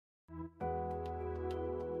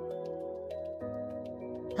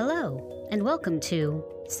Hello, and welcome to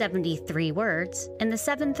 73 Words in the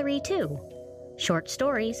 732, short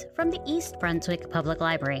stories from the East Brunswick Public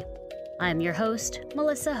Library. I'm your host,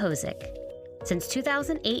 Melissa Hozick. Since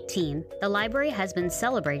 2018, the library has been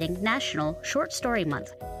celebrating National Short Story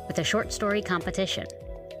Month with a short story competition.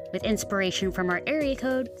 With inspiration from our area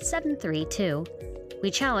code 732, we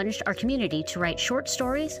challenged our community to write short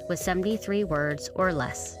stories with 73 words or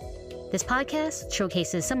less. This podcast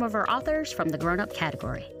showcases some of our authors from the grown-up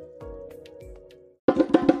category.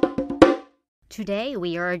 Today,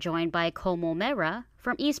 we are joined by Komal Mehra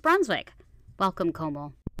from East Brunswick. Welcome,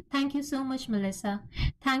 Komal. Thank you so much, Melissa.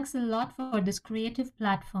 Thanks a lot for this creative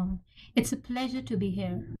platform. It's a pleasure to be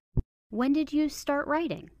here. When did you start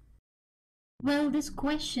writing? Well, this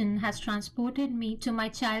question has transported me to my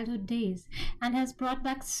childhood days and has brought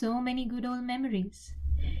back so many good old memories.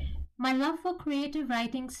 My love for creative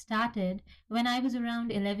writing started when I was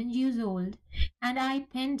around 11 years old and I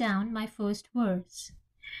penned down my first verse.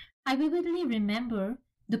 I vividly remember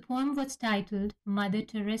the poem was titled Mother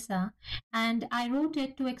Teresa and I wrote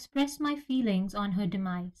it to express my feelings on her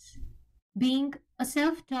demise. Being a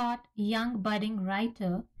self-taught young budding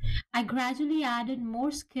writer, I gradually added more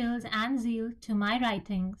skills and zeal to my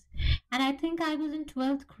writings, and I think I was in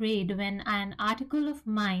 12th grade when an article of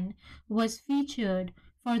mine was featured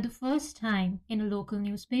for the first time in a local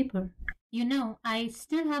newspaper. I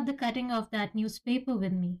still have the cutting of that newspaper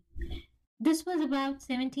with me. This was about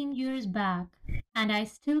 17 years back, and I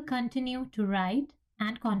still continue to write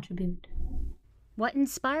and contribute. What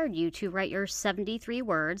inspired you to write your 73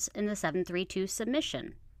 words in the 732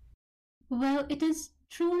 submission? Well, it is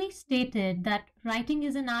truly stated that writing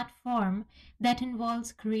is an art form that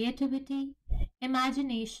involves creativity,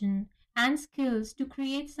 imagination, and skills to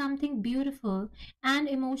create something beautiful and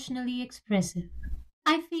emotionally expressive.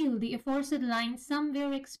 I feel the aforesaid lines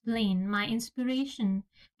somewhere explain my inspiration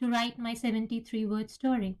to write my 73-word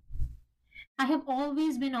story. I have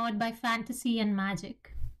always been awed by fantasy and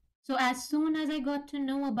magic. So as soon as I got to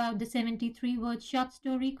know about the 73-word short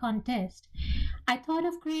story contest, I thought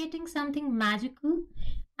of creating something magical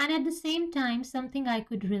and at the same time something I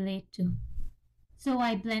could relate to. So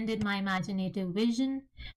I blended my imaginative vision,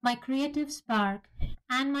 my creative spark,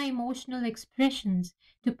 and my emotional expressions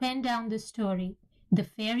to pen down the story, The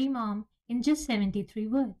Fairy Mom, in just 73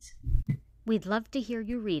 words. We'd love to hear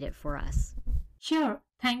you read it for us. Sure,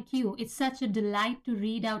 thank you. It's such a delight to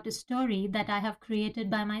read out a story that I have created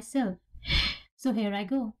by myself. So here I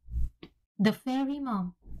go. The Fairy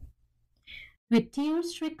Mom. With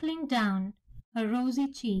tears trickling down her rosy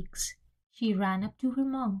cheeks, she ran up to her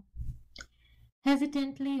mom.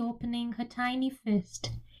 Hesitantly opening her tiny fist,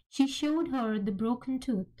 she showed her the broken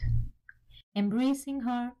tooth. Embracing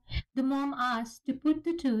her, the mom asked to put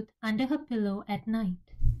the tooth under her pillow at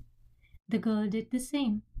night. The girl did the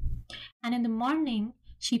same, and in the morning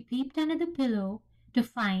she peeped under the pillow to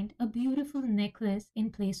find a beautiful necklace in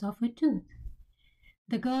place of her tooth.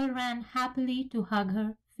 The girl ran happily to hug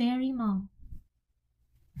her fairy mom.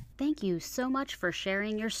 Thank you so much for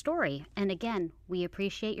sharing your story, and again, we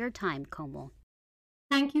appreciate your time, Komal.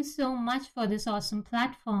 Thank you so much for this awesome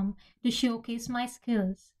platform to showcase my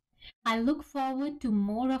skills. I look forward to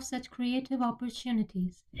more of such creative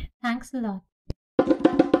opportunities. Thanks a lot.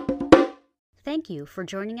 Thank you for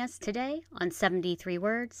joining us today on 73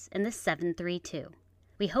 Words in the 732.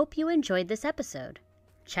 We hope you enjoyed this episode.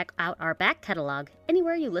 Check out our back catalog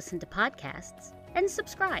anywhere you listen to podcasts and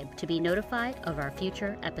subscribe to be notified of our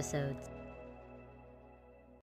future episodes.